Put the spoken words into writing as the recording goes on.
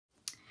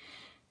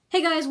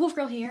Hey guys, Wolf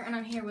Girl here, and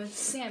I'm here with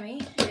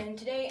Sammy, and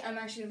today I'm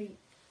actually going to be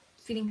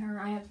feeding her.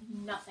 I have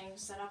nothing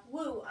set up.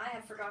 Woo, I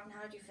have forgotten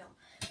how to do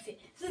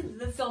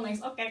the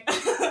filmings, okay.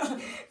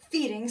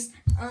 Feedings.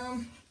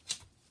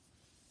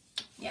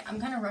 Yeah,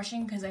 I'm kind of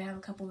rushing because I have a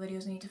couple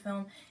videos I need to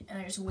film, and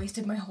I just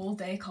wasted my whole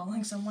day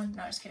calling someone.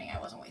 No, just kidding, I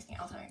wasn't wasting it.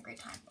 I was having a great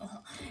time.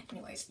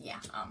 Anyways,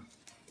 yeah, I'm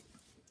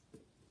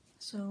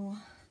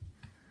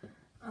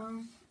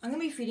going to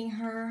be feeding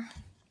her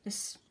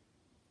this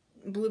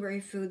blueberry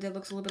food that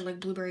looks a little bit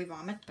like blueberry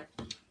vomit, but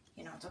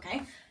you know, it's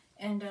okay.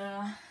 And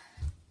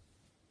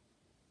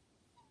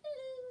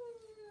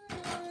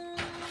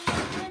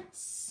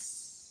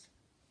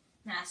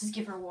let's just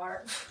give her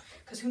water,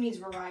 because who needs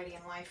variety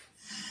in life?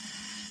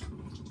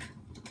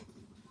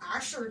 I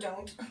sure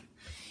don't.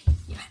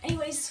 Yeah,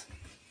 anyways,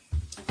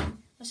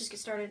 let's just get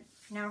started.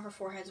 Now her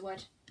forehead's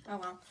wet. Oh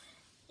well.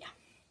 Yeah,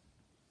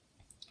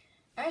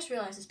 I just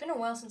realized it's been a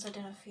while since I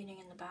did a feeding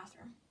in the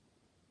bathroom.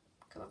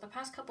 Because the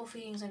past couple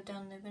feedings I've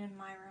done, they've been in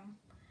my room.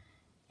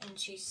 And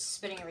she's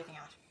spitting everything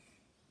out.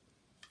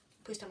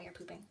 Please tell me you're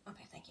pooping.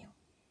 Okay, thank you.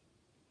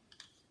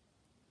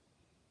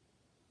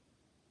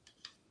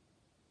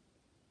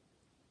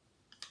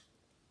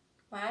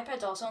 My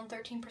iPad's also on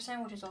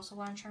 13%, which is also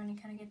why I'm trying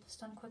to kind of get this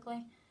done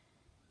quickly.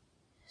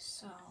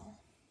 So,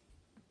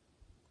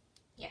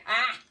 yeah.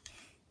 Ah!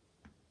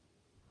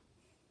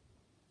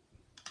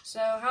 So,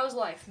 how's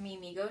life, me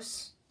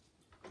amigos?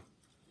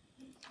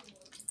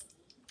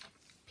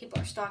 People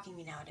are stalking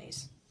me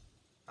nowadays.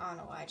 I don't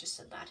know why I just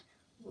said that.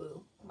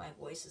 Woo, my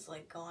voice is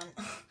like gone.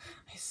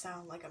 I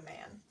sound like a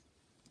man.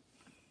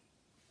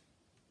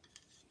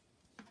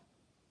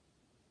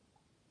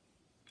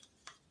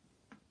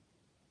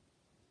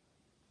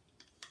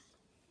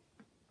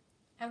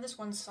 I have this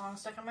one song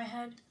stuck in my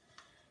head,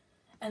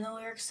 and the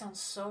lyrics sound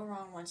so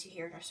wrong once you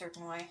hear it a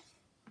certain way.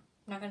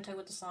 I'm not gonna tell you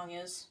what the song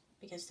is,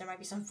 because there might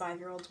be some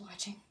 5-year-olds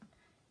watching.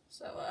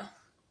 So,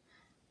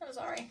 I'm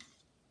sorry.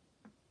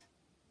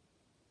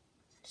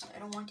 I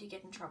don't want you to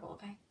get in trouble,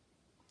 okay?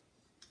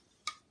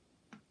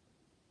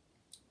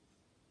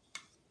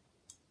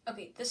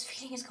 Okay, this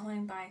feeding is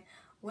going by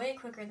way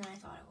quicker than I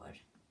thought it would.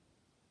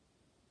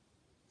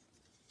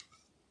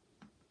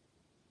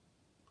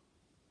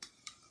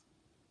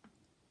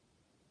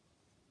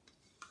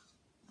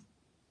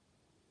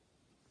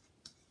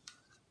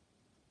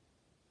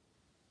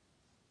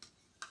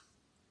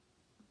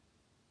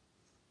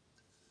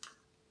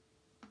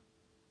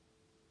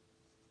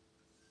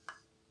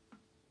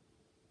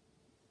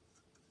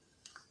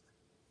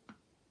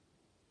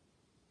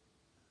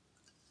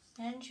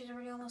 And she's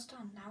already almost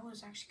done. That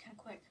was actually kind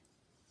of quick.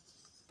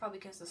 Probably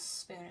because the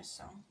spoon is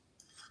so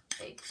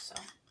big, so.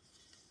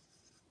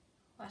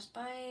 Last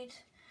bite.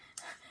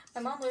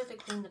 My mom literally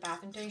cleaned the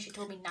bathroom today. She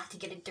told me not to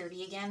get it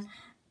dirty again,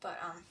 but,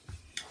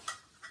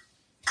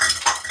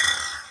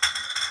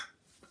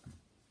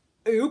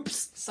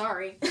 oops!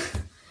 Sorry.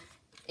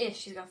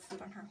 She's got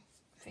food on her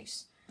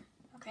face.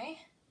 Okay.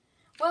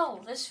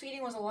 Well, this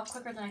feeding was a lot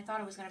quicker than I thought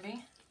it was gonna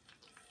be.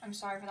 I'm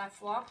sorry for that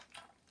flop.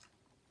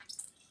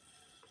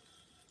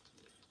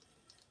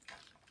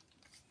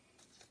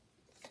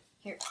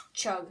 Here,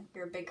 chug.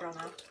 You're a big girl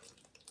now.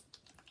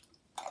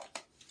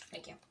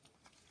 Thank you.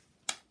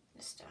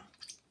 Just,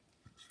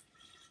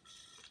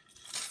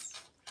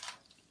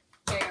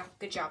 there you go.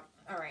 Good job.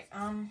 Alright,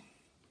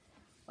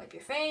 wipe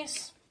your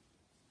face.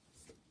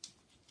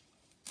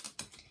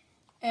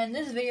 And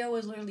this video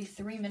was literally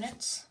 3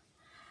 minutes.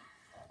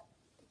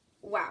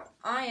 Wow.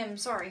 I am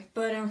sorry,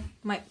 but,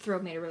 my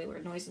throat made a really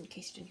weird noise in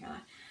case you didn't hear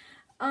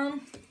that.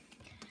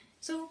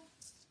 So,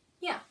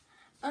 yeah.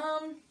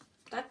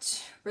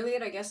 That's really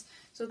it, I guess.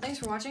 So thanks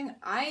for watching.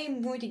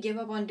 I'm going to give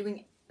up on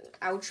doing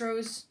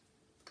outros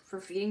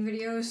for feeding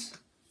videos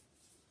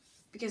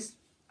because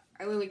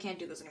I literally can't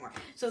do this anymore.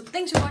 So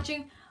thanks for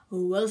watching.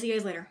 We'll see you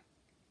guys later.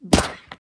 Bye.